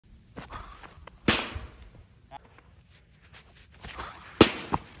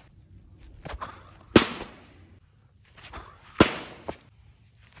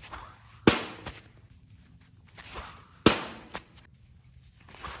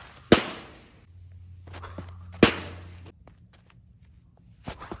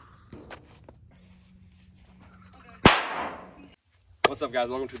What's up guys,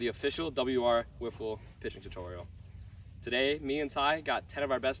 welcome to the official WR Wiffle pitching tutorial. Today, me and Ty got 10 of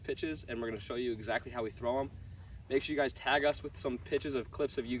our best pitches and we're going to show you exactly how we throw them. Make sure you guys tag us with some pitches of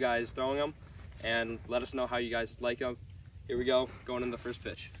clips of you guys throwing them and let us know how you guys like them. Here we go, going in the first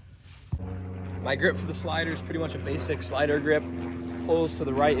pitch. My grip for the slider is pretty much a basic slider grip. Holes to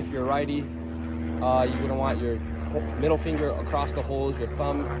the right if you're a righty. You're going to want your middle finger across the holes, your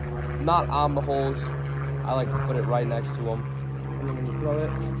thumb not on the holes. I like to put it right next to them. And then when you throw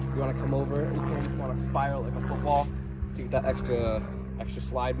it, you want to come over and you kind of just want to spiral like a football to get that extra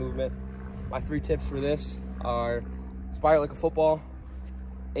slide movement. My 3 tips for this are spiral like a football,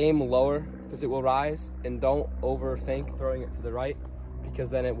 aim lower because it will rise, and don't overthink throwing it to the right because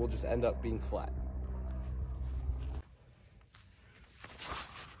then it will just end up being flat.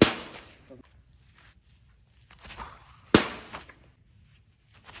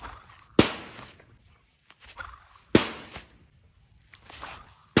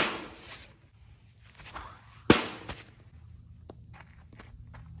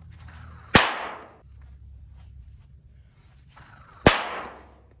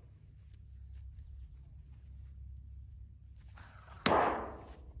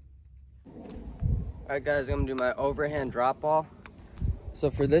 Alright guys, I'm gonna do my overhand drop ball. So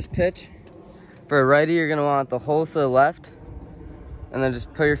for this pitch, for a righty, you're gonna want the holes to the left, and then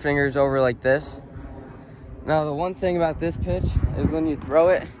just put your fingers over like this. Now the one thing about this pitch is when you throw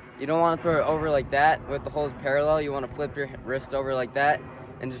it, you don't want to throw it over like that with the holes parallel. You want to flip your wrist over like that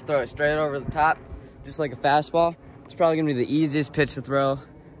and just throw it straight over the top, just like a fastball. It's probably gonna be the easiest pitch to throw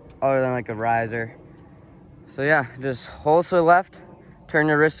other than like a riser. So yeah, just holes to the left, turn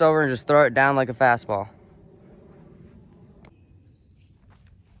your wrist over and just throw it down like a fastball.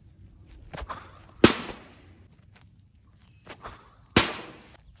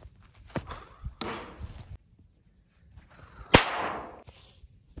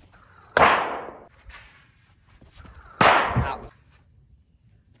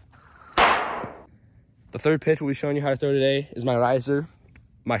 The third pitch we'll be showing you how to throw today is my riser,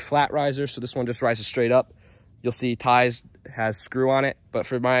 my flat riser. So this one just rises straight up. You'll see Ty's has screw on it, but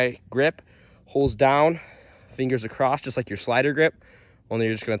for my grip, holes down, fingers across, just like your slider grip, only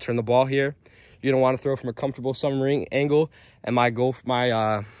you're just gonna turn the ball here. You're gonna wanna throw from a comfortable submarine angle, and my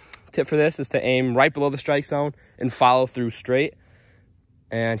tip for this is to aim right below the strike zone and follow through straight.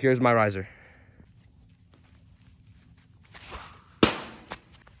 And here's my riser.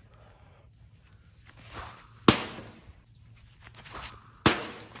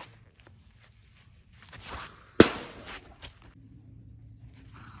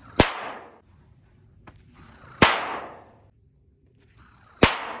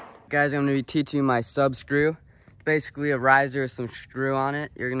 Guys, I'm gonna be teaching you my sub screw. Basically a riser with some screw on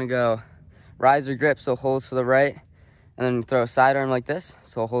it. You're gonna go riser grip, so holes to the right, and then throw a sidearm like this,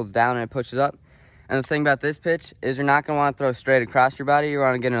 so it holds down and it pushes up. And the thing about this pitch is you're not gonna wanna throw straight across your body. You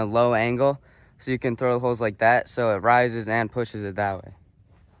wanna get in a low angle, so you can throw the holes like that, so it rises and pushes it that way.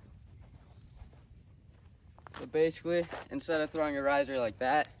 So basically, instead of throwing your riser like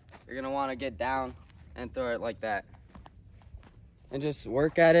that, you're gonna wanna get down and throw it like that. And just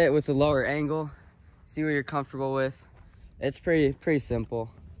work at it with a lower angle. See what you're comfortable with. It's pretty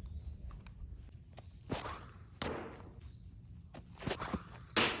simple.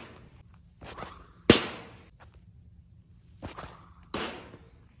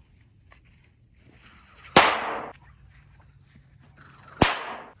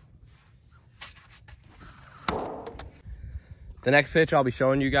 The next pitch I'll be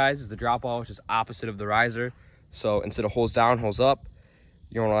showing you guys is the drop ball, which is opposite of the riser. So instead of holes down, holes up,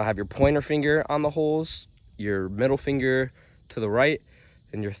 you want to have your pointer finger on the holes, your middle finger to the right,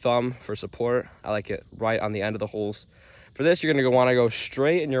 and your thumb for support. I like it right on the end of the holes. For this, you're going to want to go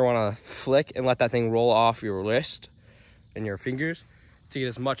straight, and you want to flick and let that thing roll off your wrist and your fingers to get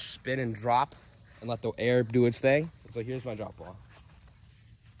as much spin and drop and let the air do its thing. So here's my drop ball.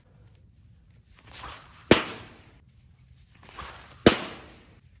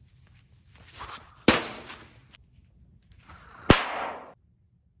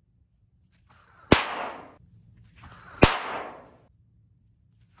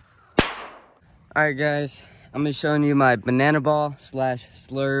 Alright guys, I'm gonna be showing you my banana ball slash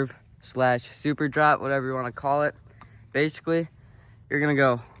slurve slash super drop, whatever you want to call it. Basically, you're gonna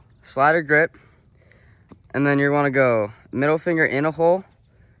go slider grip, and then you want to go middle finger in a hole,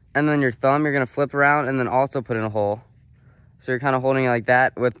 and then your thumb you're gonna flip around and then also put in a hole. So you're kind of holding it like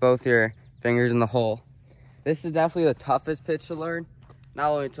that with both your fingers in the hole. This is definitely the toughest pitch to learn, not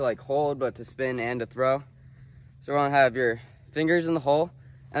only to like hold, but to spin and to throw. So you want to have your fingers in the hole,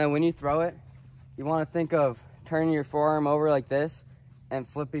 and then when you throw it, you want to think of turning your forearm over like this and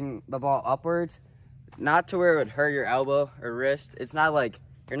flipping the ball upwards, not to where it would hurt your elbow or wrist. It's not like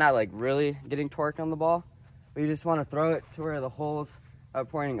you're not like really getting torque on the ball, but you just want to throw it to where the holes are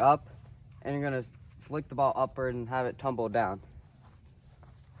pointing up, and you're gonna flick the ball upward and have it tumble down.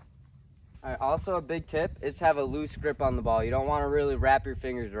 All right, also a big tip is to have a loose grip on the ball. You don't want to really wrap your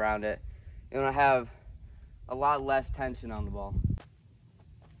fingers around it. You want to have a lot less tension on the ball.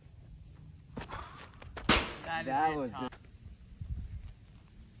 That was good.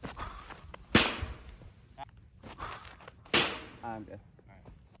 I'm good.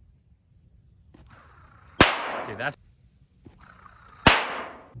 Dude, that's...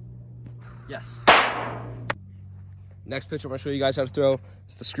 Yes. Next pitch I'm going to show you guys how to throw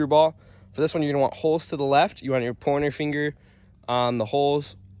is the screwball. For this one, you're going to want holes to the left. You want your pointer finger on the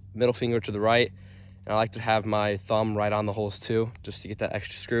holes, middle finger to the right. And I like to have my thumb right on the holes too, just to get that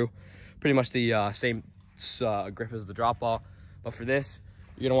extra screw. Pretty much the same grip as the drop ball. But for this,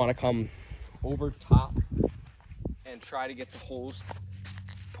 you're going to want to come over top and try to get the holes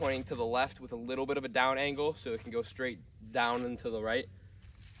pointing to the left with a little bit of a down angle so it can go straight down and to the right.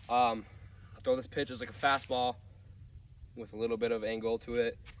 Throw this pitch as like a fastball with a little bit of angle to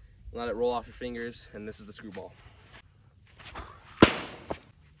it. Let it roll off your fingers, and this is the screwball.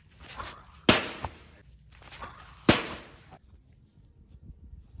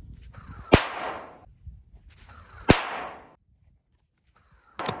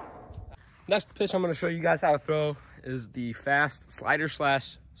 Next pitch I'm going to show you guys how to throw is the fast slider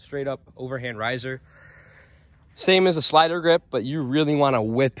slash straight up overhand riser. Same as a slider grip, but you really want to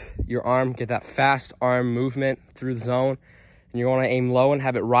whip your arm, get that fast arm movement through the zone. And you want to aim low and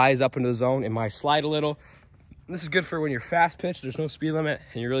have it rise up into the zone. It might slide a little. This is good for when you're fast pitch, there's no speed limit,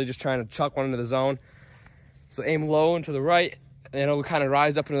 and you're really just trying to chuck one into the zone. So aim low and to the right, and it'll kind of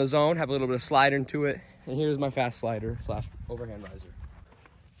rise up into the zone, have a little bit of slide into it. And here's my fast slider slash overhand riser.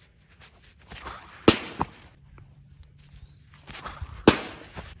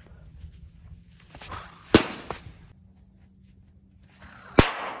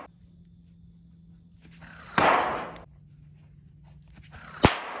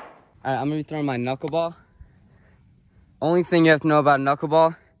 All right, I'm gonna be throwing my knuckleball. Only thing you have to know about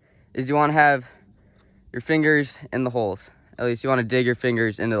knuckleball is you want to have your fingers in the holes. At least you want to dig your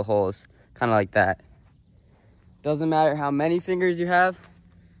fingers into the holes, kind of like that. Doesn't matter how many fingers you have.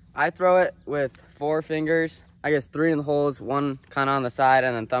 I throw it with 4 fingers. I guess 3 in the holes, 1 kind of on the side,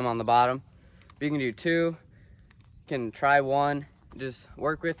 and then thumb on the bottom. But you can do 2. You can try 1. Just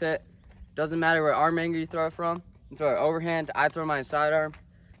work with it. Doesn't matter what arm angle you throw it from. You throw it overhand. I throw mine sidearm.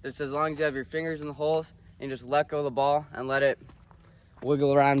 Just as long as you have your fingers in the holes and you just let go of the ball and let it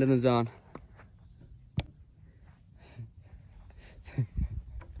wiggle around in the zone.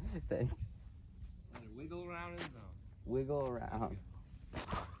 Thanks. Let it wiggle around in the zone. Wiggle around. Is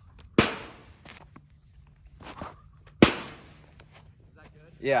that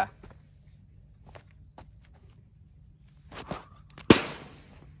good? Yeah.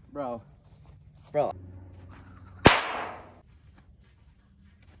 Bro.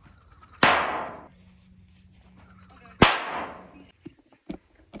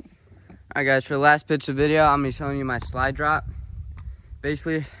 Alright guys, for the last pitch of the video, I'm going to be showing you my slide drop.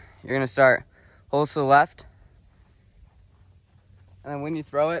 Basically, you're going to start holes to the left. And then when you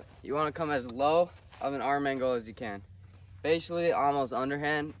throw it, you want to come as low of an arm angle as you can. Basically, almost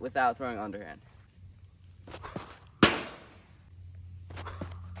underhand without throwing underhand.